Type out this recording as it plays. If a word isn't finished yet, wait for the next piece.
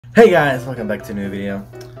Hey guys, welcome back to a new video.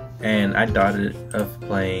 And I thought of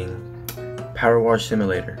playing Power Wash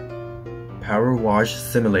Simulator.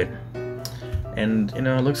 And you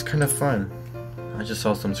know, it looks kind of fun. I just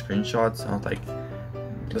saw some screenshots. I was like,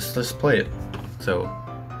 let's play it. So,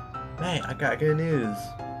 man, I got good news.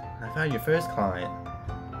 I found your first client.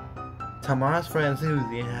 Tamara's friend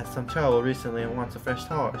Suzie had some trouble recently and wants a fresh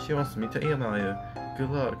start. She wants me to email you. Good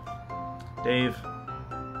luck. Dave,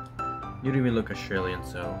 you don't even look Australian,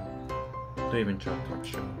 so don't even talk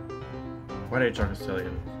Australian. Why did I talk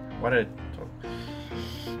Australian? Why did I talk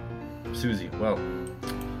Suzie? Well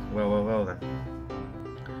then.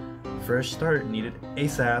 First start needed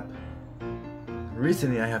ASAP.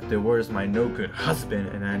 Recently I have divorced my no-good husband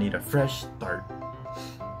and I need a fresh start.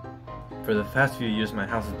 For the past few years my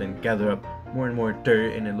house has been gathered up more and more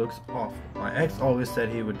dirt and it looks awful. My ex always said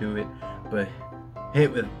he would do it, but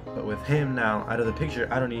with him now out of the picture,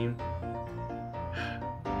 I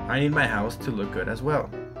need my house to look good as well.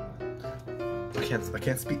 I can't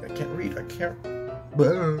speak, I can't read,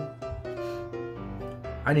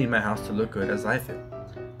 I need my house to look good as I feel.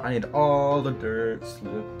 I need all the dirt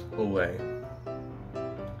slipped away.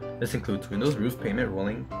 This includes windows, roof, pavement,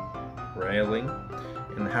 railing,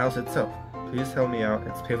 and the house itself. Please help me out.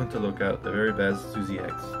 It's pavement to look out. The very best,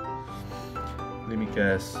 SUZIE'S. Let me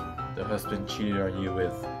guess. The husband cheated on you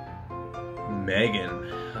with Megan.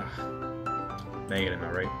 Megan, am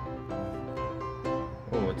I right?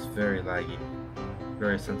 Oh, it's very laggy.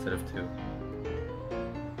 Very sensitive too.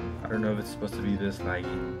 I don't know if it's supposed to be this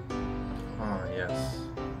laggy. Ah, yes.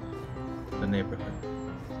 The neighborhood.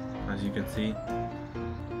 As you can see.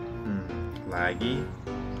 Laggy.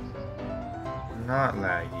 Not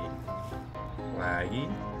laggy. Laggy.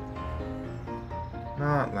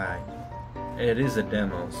 Not laggy. It is a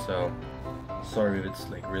demo, so sorry if it's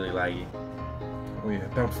like really laggy. Oh yeah,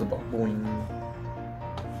 bounce the ball. Boing.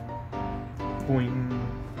 Boing.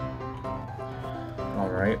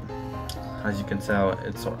 Alright. As you can tell,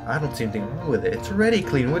 I don't see anything wrong with it. It's already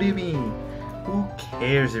clean. What do you mean? Who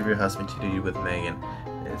cares if your husband cheated you with Megan?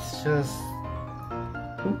 It's just,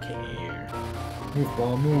 who cares? Move,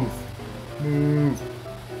 ball, move. Move.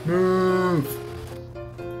 Move.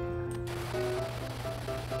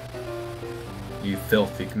 You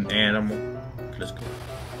filthy animal. Let's go.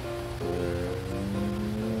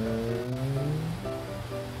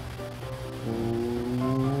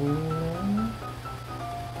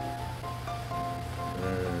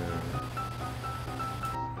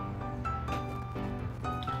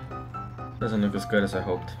 Doesn't look as good as I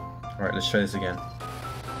hoped. Alright, let's try this again.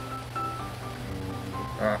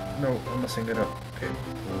 No, I'm messing it up. Okay.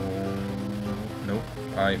 Nope,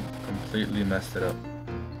 I completely messed it up.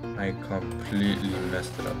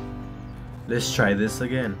 Let's try this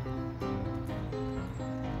again.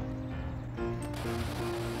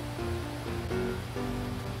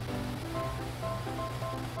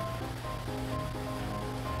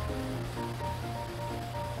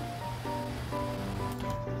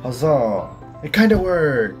 Huzzah! It kinda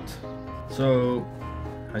worked! So,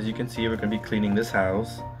 as you can see, we're gonna be cleaning this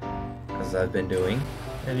house, as I've been doing.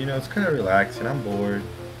 And you know, it's kinda relaxing, I'm bored.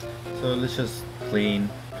 So let's just clean,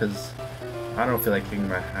 because I don't feel like cleaning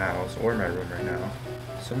my house or my room right now.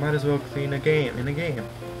 So might as well clean in a game.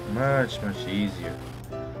 Much easier.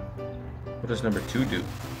 What does number 2 do?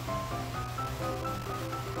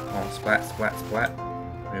 Oh, splat.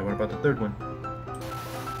 Okay, what about the third one?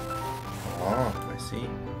 Oh, I see.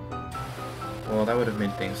 Well, that would have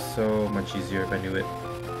made things so much easier if I knew it,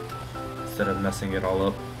 instead of messing it all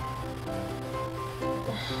up.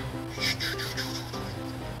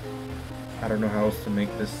 I don't know how else to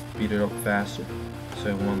make this speed it up faster, so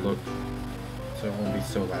it won't be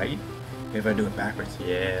so laggy. If I do it backwards,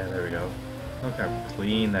 yeah, there we go. Look how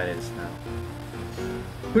clean that is now.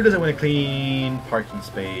 Who doesn't want a clean parking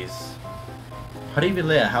space? How do you even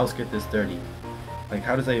let a house get this dirty? Like,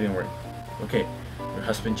 how does that even work? Okay, your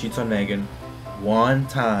husband cheats on Megan one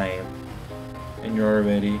time, and you're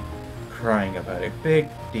already crying about it. Big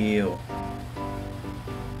deal.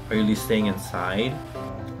 Are you at least staying inside?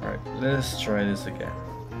 Alright, let's try this again.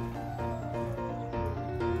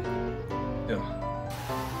 Ugh.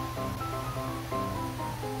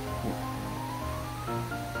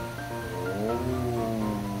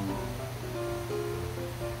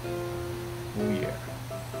 Oh yeah.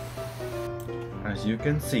 As you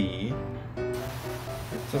can see,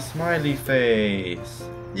 it's a smiley face.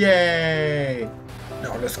 Yay!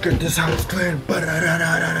 Now let's get this house clean.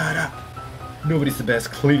 Nobody's the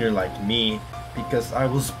best cleaner like me, because I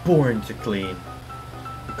was born to clean.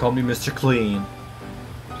 They call me Mr. Clean,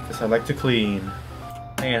 because I like to clean.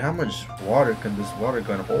 Man, how much water can this water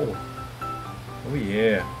gun hold? Oh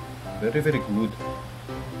yeah, very very good.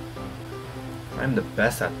 I'm the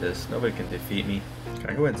best at this. Nobody can defeat me. Can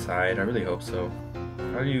I go inside? I really hope so.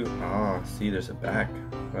 How do you... Ah, see, there's a back.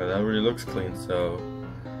 Well, that really looks clean, so...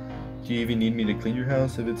 Do you even need me to clean your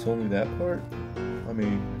house if it's only that part? I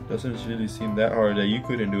mean, doesn't really seem that hard that you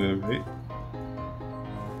couldn't do it, right?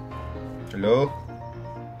 Hello?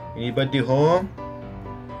 Anybody home?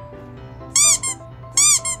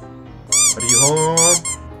 Are you home?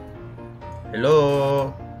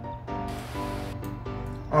 Hello?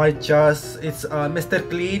 It's Mr.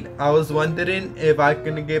 Clean. I was wondering if I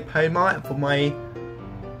can get payment for my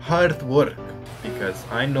hard work, because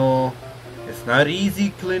I know it's not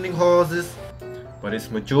easy cleaning houses, but it's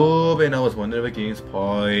my job, and I was wondering if I getting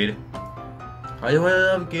paid. I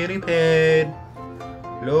am getting paid.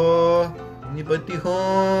 Hello? Anybody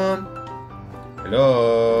home?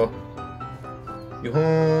 Hello? You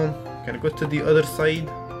home? Can I go to the other side?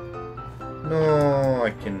 No,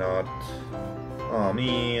 I cannot. Oh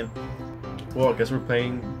man. Well, I guess we're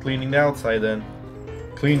cleaning the outside then.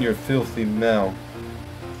 Clean your filthy mouth.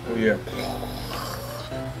 Oh yeah.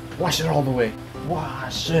 Wash it all the way.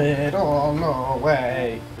 Wash it all the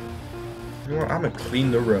way. You know what? I'm gonna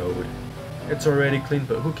clean the road. It's already clean,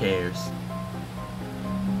 but who cares?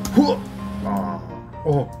 Oh.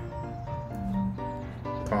 Oh.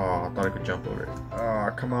 Oh, I thought I could jump over it. Ah,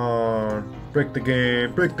 oh, come on. Break the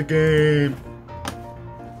game. Break the game.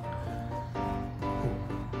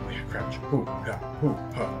 Crouch. Hoo ya, hoo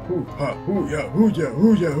ha, hoo ha, hoo ya, hoo ya,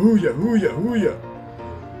 hoo ya, hoo ya, hoo ya, hoo ya.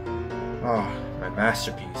 Ah, my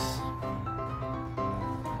masterpiece.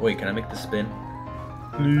 Wait, can I make the spin?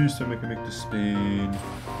 Please tell me I can make the spin.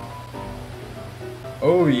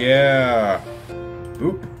 Oh yeah.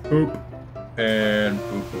 Boop, boop, and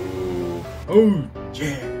boop, boop. Oh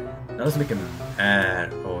yeah. Now let's make him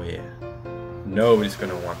mad. Oh yeah. Nobody's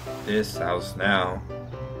gonna want this house now.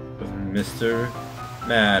 With Mr.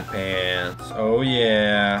 Mad Pants. Oh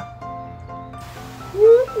yeah.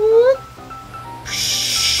 Whoop, whoop.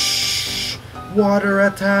 Shh. Water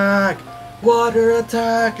attack. Water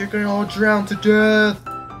attack. You're gonna all drown to death.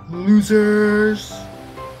 Losers.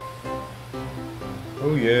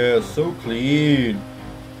 Oh yeah, so clean.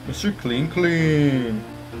 Mr. Clean Clean.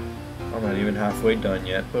 I'm not even halfway done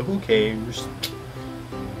yet, but who cares?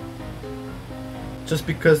 Just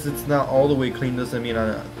because it's not all the way clean doesn't mean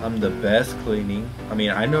I'm the best cleaning. I mean,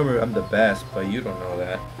 I know I'm the best, but you don't know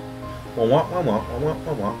that. Oh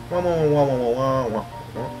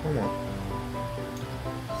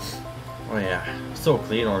yeah, so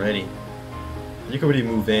clean already. You can already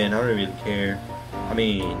move in, I don't really care. I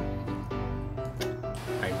mean,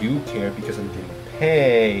 I do care because I'm getting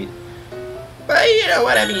paid. But you know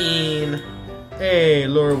what I mean. Hey,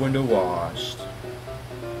 lower window washed.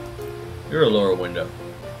 You're a lower window.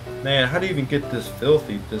 Man, how do you even get this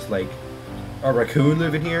filthy? There's like a raccoon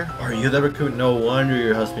living here? Are you the raccoon? No wonder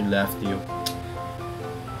your husband left you.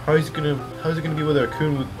 How is it gonna be with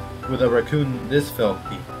a raccoon this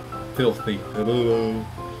filthy? Filthy.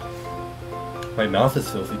 My mouth is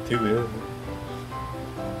filthy too, yeah.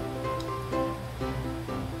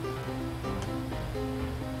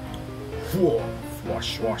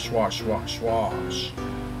 Wash, wash, wash, wash, wash.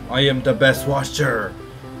 I am the best washer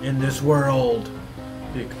in this world.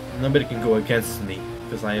 Nobody can go against me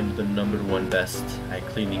because I am the #1 best at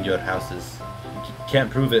cleaning your houses. You can't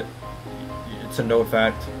prove it. It's a known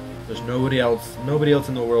fact. There's nobody else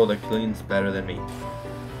in the world that cleans better than me.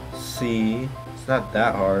 See, it's not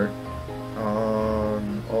that hard.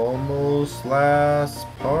 Almost last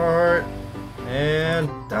part and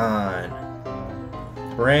done.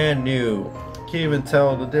 Brand new. Can't even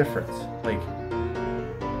tell the difference. Like,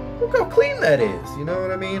 look how clean that is. You know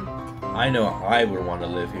what I mean? I know I would want to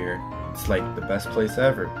live here. It's like the best place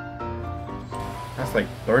ever. That's like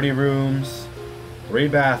 30 rooms, 3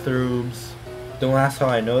 bathrooms. Don't ask how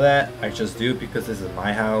I know that. I just do because this is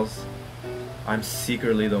my house. I'm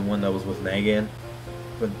secretly the one that was with Megan.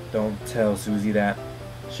 But don't tell Susie that.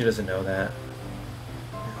 She doesn't know that.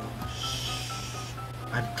 Shh.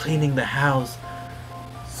 I'm cleaning the house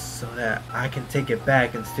so that I can take it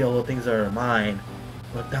back and steal the things that are mine.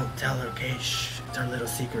 But don't tell her, okay? Shh. It's our little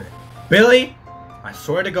secret. Billy! I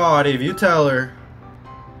swear to God, if you tell her...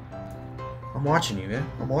 I'm watching you, man.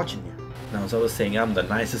 I'm watching you. Now, as I was saying, I'm the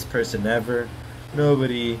nicest person ever.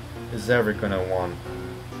 Nobody is ever gonna want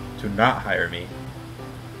to not hire me.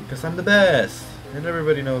 Because I'm the best. And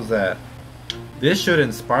everybody knows that. This should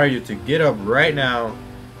inspire you to get up right now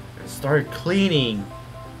and start cleaning.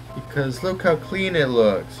 Because look how clean it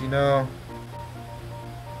looks, you know?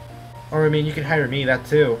 Or I mean, you can hire me, that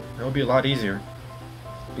too. That would be a lot easier.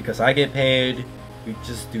 Because I get paid, you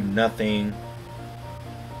just do nothing.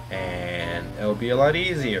 be a lot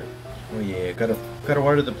easier. Oh yeah, gotta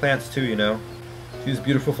water the plants too, you know. These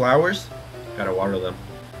beautiful flowers, gotta water them.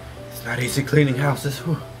 It's not easy cleaning houses.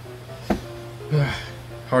 Whew.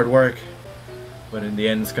 Hard work, but in the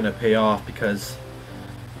end it's gonna pay off because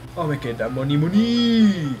I'll make it that money.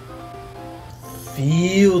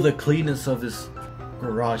 Feel the cleanness of this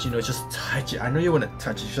garage, you know, just touch it. I know you want to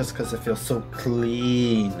touch it just because it feels so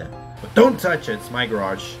clean, but don't touch it. It's my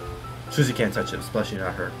garage. Susie can't touch it, especially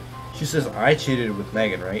not her. She says I cheated with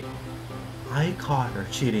Megan, right? I caught her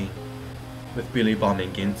cheating with Billy Bob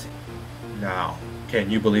and Ginty. Now, can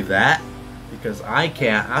you believe that? Because I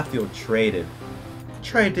can't. I feel traded.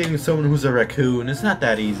 Try dating someone who's a raccoon. It's not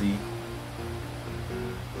that easy.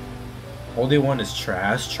 All they want is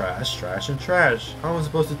trash, trash, trash, and trash. How am I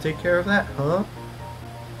supposed to take care of that, huh?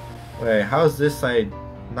 Wait, how is this side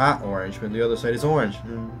not orange when the other side is orange?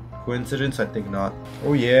 Coincidence? I think not.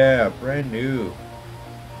 Oh yeah, brand new.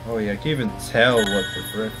 Oh yeah, I can't even tell what the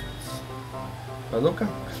difference is. But look how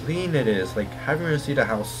clean it is. Like, haven't you seen the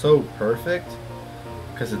house so perfect?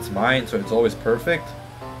 Because it's mine, so it's always perfect.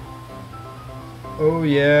 Oh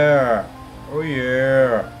yeah. Oh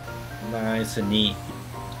yeah. Nice and neat.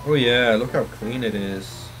 Oh yeah, look how clean it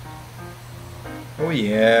is. Oh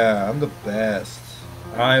yeah, I'm the best.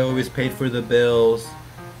 I always paid for the bills.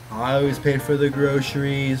 I always paid for the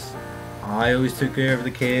groceries. I always took care of the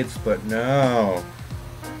kids, but no.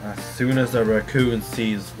 As soon as the raccoon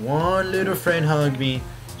sees one little friend hug me,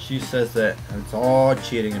 she says that it's all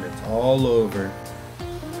cheating and it's all over.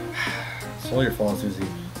 It's all your fault, Susie.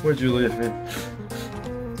 Why'd you leave me?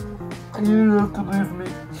 You have to leave me.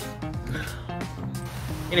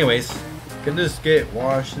 Anyways, can this get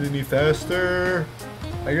washed any faster?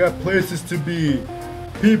 I got places to be,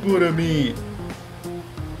 people to meet.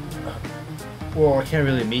 Well, I can't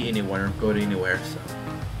really meet anyone or go to anywhere, so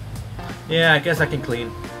yeah, I guess I can clean.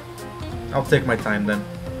 I'll take my time then.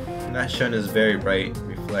 And that sun is very bright,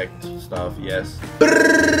 reflect stuff, yes.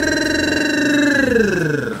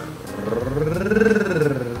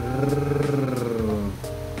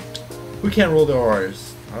 Who can't roll their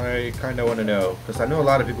R's? I kinda wanna know, because I know a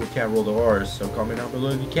lot of people can't roll their R's, so comment down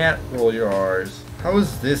below if you can't roll your R's. How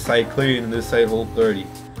is this side clean and this side whole dirty?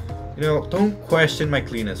 You know, don't question my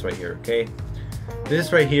cleanness right here, okay?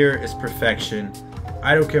 This right here is perfection.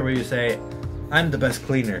 I don't care what you say, I'm the best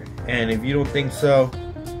cleaner. And if you don't think so,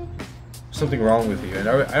 something wrong with you. And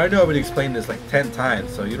I know I've been explaining this like 10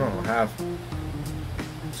 times, so you don't have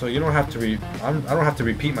to I don't have to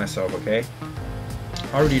repeat myself, okay?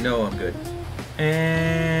 I already know I'm good.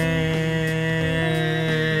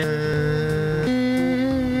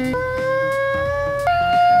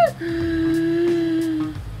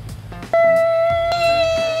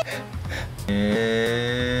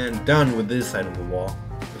 And done with this side of the wall.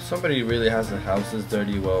 If somebody really has the house is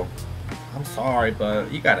dirty, well, I'm sorry,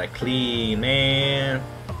 but you gotta clean, man.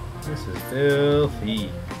 This is filthy.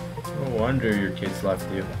 No wonder your kids left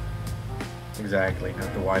you. Exactly,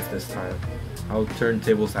 not the wife this time. How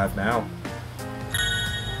turntables have now.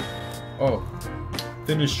 Oh,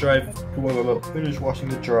 finish washing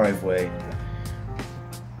the driveway.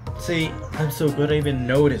 See, I'm so good I even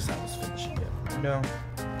noticed I was finishing it. You know,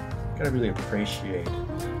 gotta really appreciate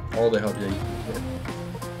all the help that you can get.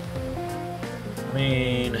 I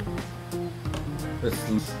mean,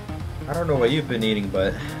 I don't know what you've been eating,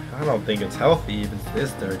 but I don't think it's healthy if it's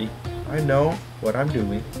this dirty. I know what I'm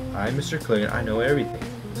doing. I'm Mr. Clean. I know everything.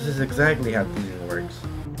 This is exactly how cleaning works.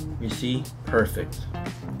 You see? Perfect.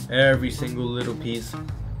 Every single little piece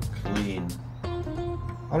clean.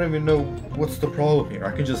 I don't even know what's the problem here.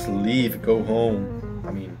 I can just leave, go home.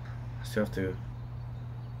 I mean, I still have to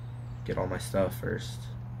get all my stuff first.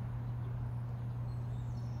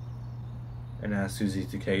 And ask Susie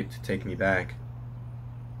to take me back.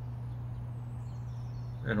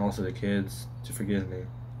 And also the kids to forgive me.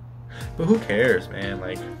 But who cares, man?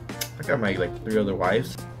 Like, I got my like 3 other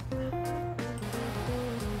wives.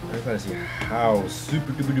 I gotta see how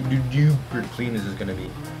super duper clean this is gonna be.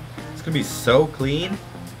 It's gonna be so clean.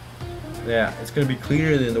 Yeah, it's gonna be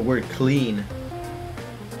cleaner than the word clean.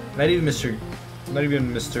 Not even Mr.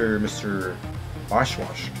 Wash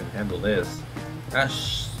can handle this.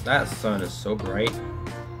 That sun is so bright.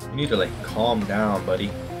 You need to like calm down,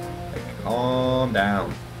 buddy. Like calm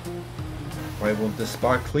down. Why won't this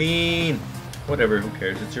spot clean? Whatever, who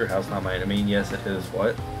cares? It's your house, not mine. I mean, yes, it is.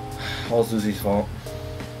 What? All Susie's fault.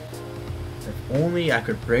 If only I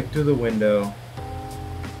could break through the window.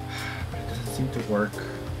 But it doesn't seem to work.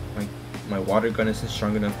 My water gun isn't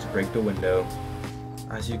strong enough to break the window.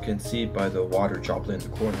 As you can see by the water droplet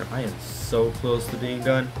in the corner, I am so close to being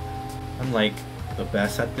done. I'm like the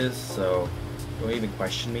best at this, so don't even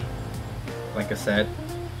question me. like I said,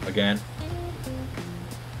 again.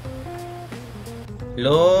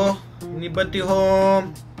 Hello? Anybody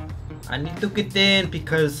home? I need to get in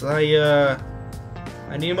because I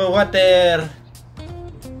need more water.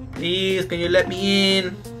 Please, can you let me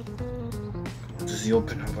in? Just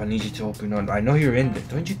open up. I need you to open up. I know you're in there.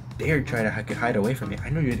 Don't you dare try to hide away from me. I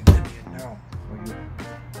know you're gonna be in now.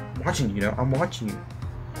 I'm watching you now. I'm watching you.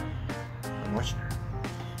 I'm watching her.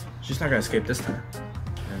 She's not gonna escape this time.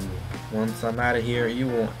 And once I'm out of here, you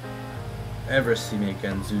won't ever see me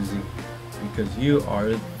again, Suzie. Because you are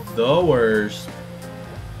the worst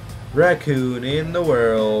raccoon in the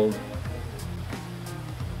world.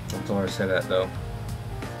 Don't tell her to say that though.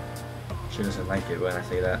 She doesn't like it when I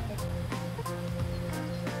say that.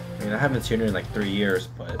 I mean, I haven't seen her in like 3 years,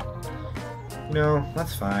 but you know,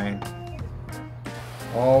 that's fine.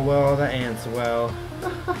 All well that ends well.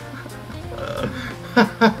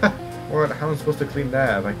 What? How am I supposed to clean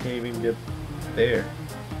that if I can't even get there?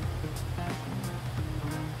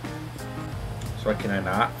 So can I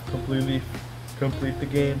not completely complete the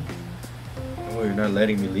game? Oh, you're not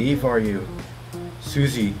letting me leave, are you?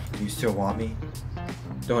 Suzie, do you still want me?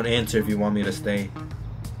 Don't answer if you want me to stay.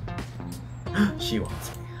 She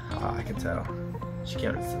wants me. I can tell. She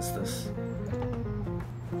can't resist this.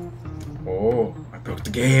 Oh, I broke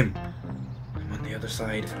the game. I'm on the other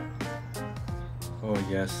side. Oh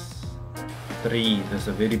yes. 3. There's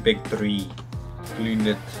a very big 3. Clean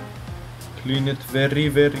it. Clean it very,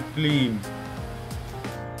 very clean.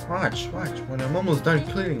 Watch. When I'm almost done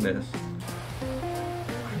cleaning this,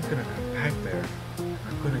 I'm gonna come back there.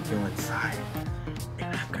 I'm gonna go inside.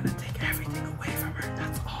 And I'm gonna take everything away from her.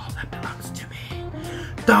 That's all that belongs to me.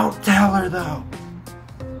 Don't tell her though.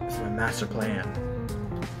 It's my master plan.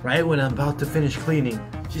 Right when I'm about to finish cleaning,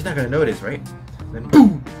 she's not gonna notice, right? Then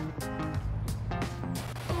boom!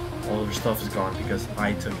 All of her stuff is gone because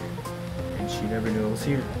I took it. And she never knew I was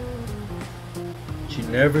here. She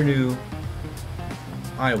never knew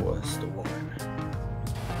I was the one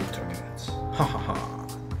who took it. Ha ha ha.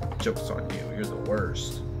 Joke's on you. You're the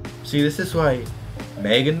worst. See, this is why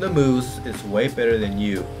Megan the Moose is way better than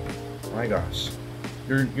you. Oh my gosh.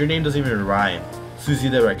 Your name doesn't even rhyme. Suzie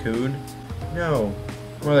the Raccoon? No.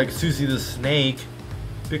 More like Suzie the Snake.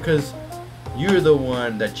 Because you're the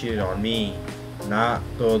one that cheated on me, not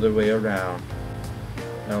the other way around.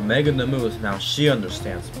 Now Megan the Moose, now she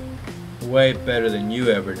understands me. Way better than you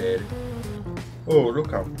ever did. Oh,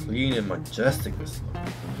 look how clean and majestic this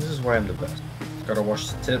looks. This is why I'm the best. Gotta wash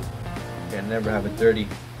the tip. Can't never have it dirty,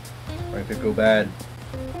 or it could go bad.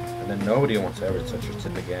 And then nobody wants to ever touch your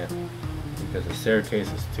tip again, because the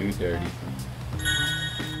staircase is too dirty.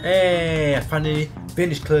 Hey, I finally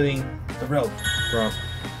finished cleaning the rope from.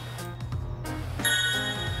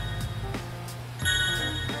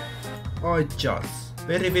 Oh, just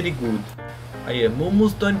very, very good. I am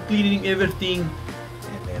almost done cleaning everything.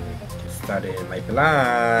 And then we can start in my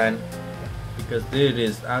plan. Because there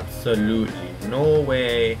is absolutely no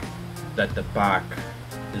way that the back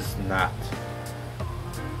is not.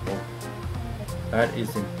 Oh, that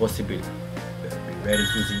is impossible. Better be ready,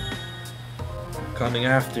 Suzie. I'm coming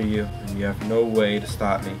after you, and you have no way to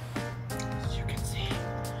stop me. As you can see,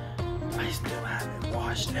 I still haven't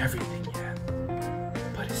washed everything yet.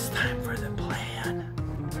 But it's time for the plan.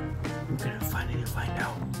 We're gonna finally find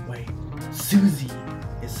out why Suzie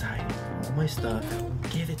is hiding all my stuff and won't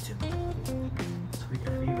give it to me. So we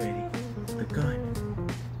gotta be ready with the gun.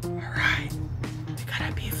 Alright. We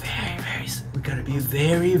gotta be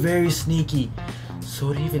very, very sneaky.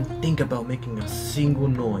 So don't even think about making a single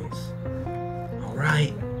noise.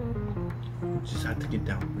 Alright. We just have to get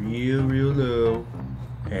down real, real low.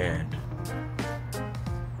 And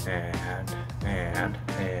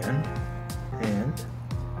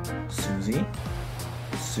Suzie,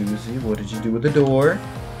 what did you do with the door?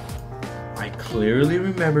 I clearly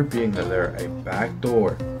remember being there a back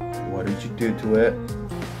door. What did you do to it?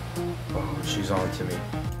 Oh, she's on to me.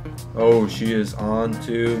 Oh, she is on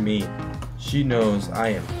to me. She knows I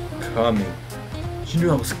am coming. She knew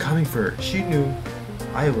I was coming for her. She knew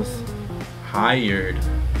I was hired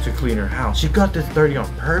to clean her house. She got this dirty on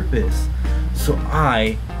purpose so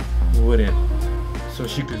I wouldn't, so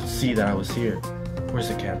she could see that I was here. Where's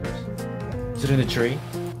the cameras? Is it in the tree?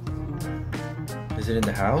 Is it in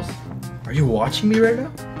the house? Are you watching me right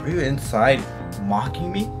now? Are you inside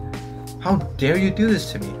mocking me? How dare you do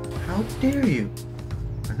this to me? How dare you?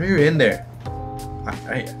 I know you're in there.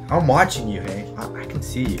 I'm watching you, hey? I can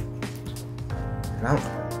see you. And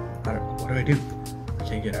what do I do? I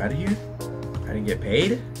can't get out of here? I didn't get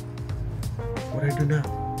paid? What do I do now?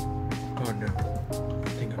 Oh no. I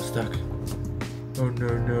think I'm stuck. Oh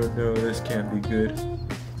no, this can't be good.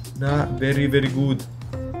 not very, very good.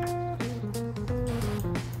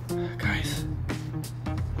 Guys,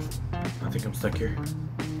 I think I'm stuck here.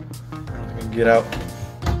 I don't think I can get out.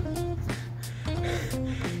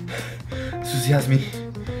 Suzie has me.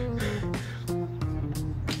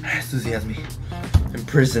 Suzie has me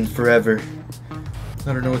imprisoned forever.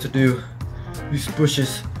 I don't know what to do. These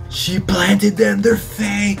bushes, she planted them. They're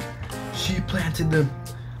fake. She planted them.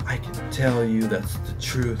 I can tell you that's the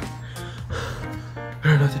truth.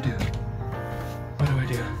 I don't know what to do. What do I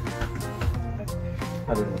do?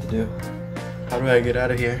 I don't know what to do. How do I get out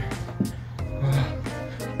of here?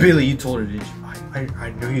 Billy, you told her, did you? I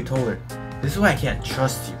know you told her. This is why I can't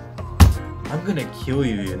trust you. I'm gonna kill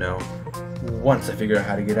you, you know, once I figure out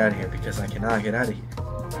how to get out of here, because I cannot get out of here.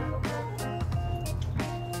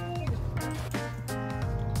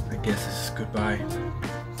 I guess this is goodbye.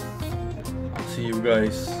 I'll see you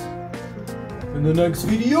guys in the next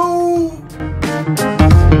video.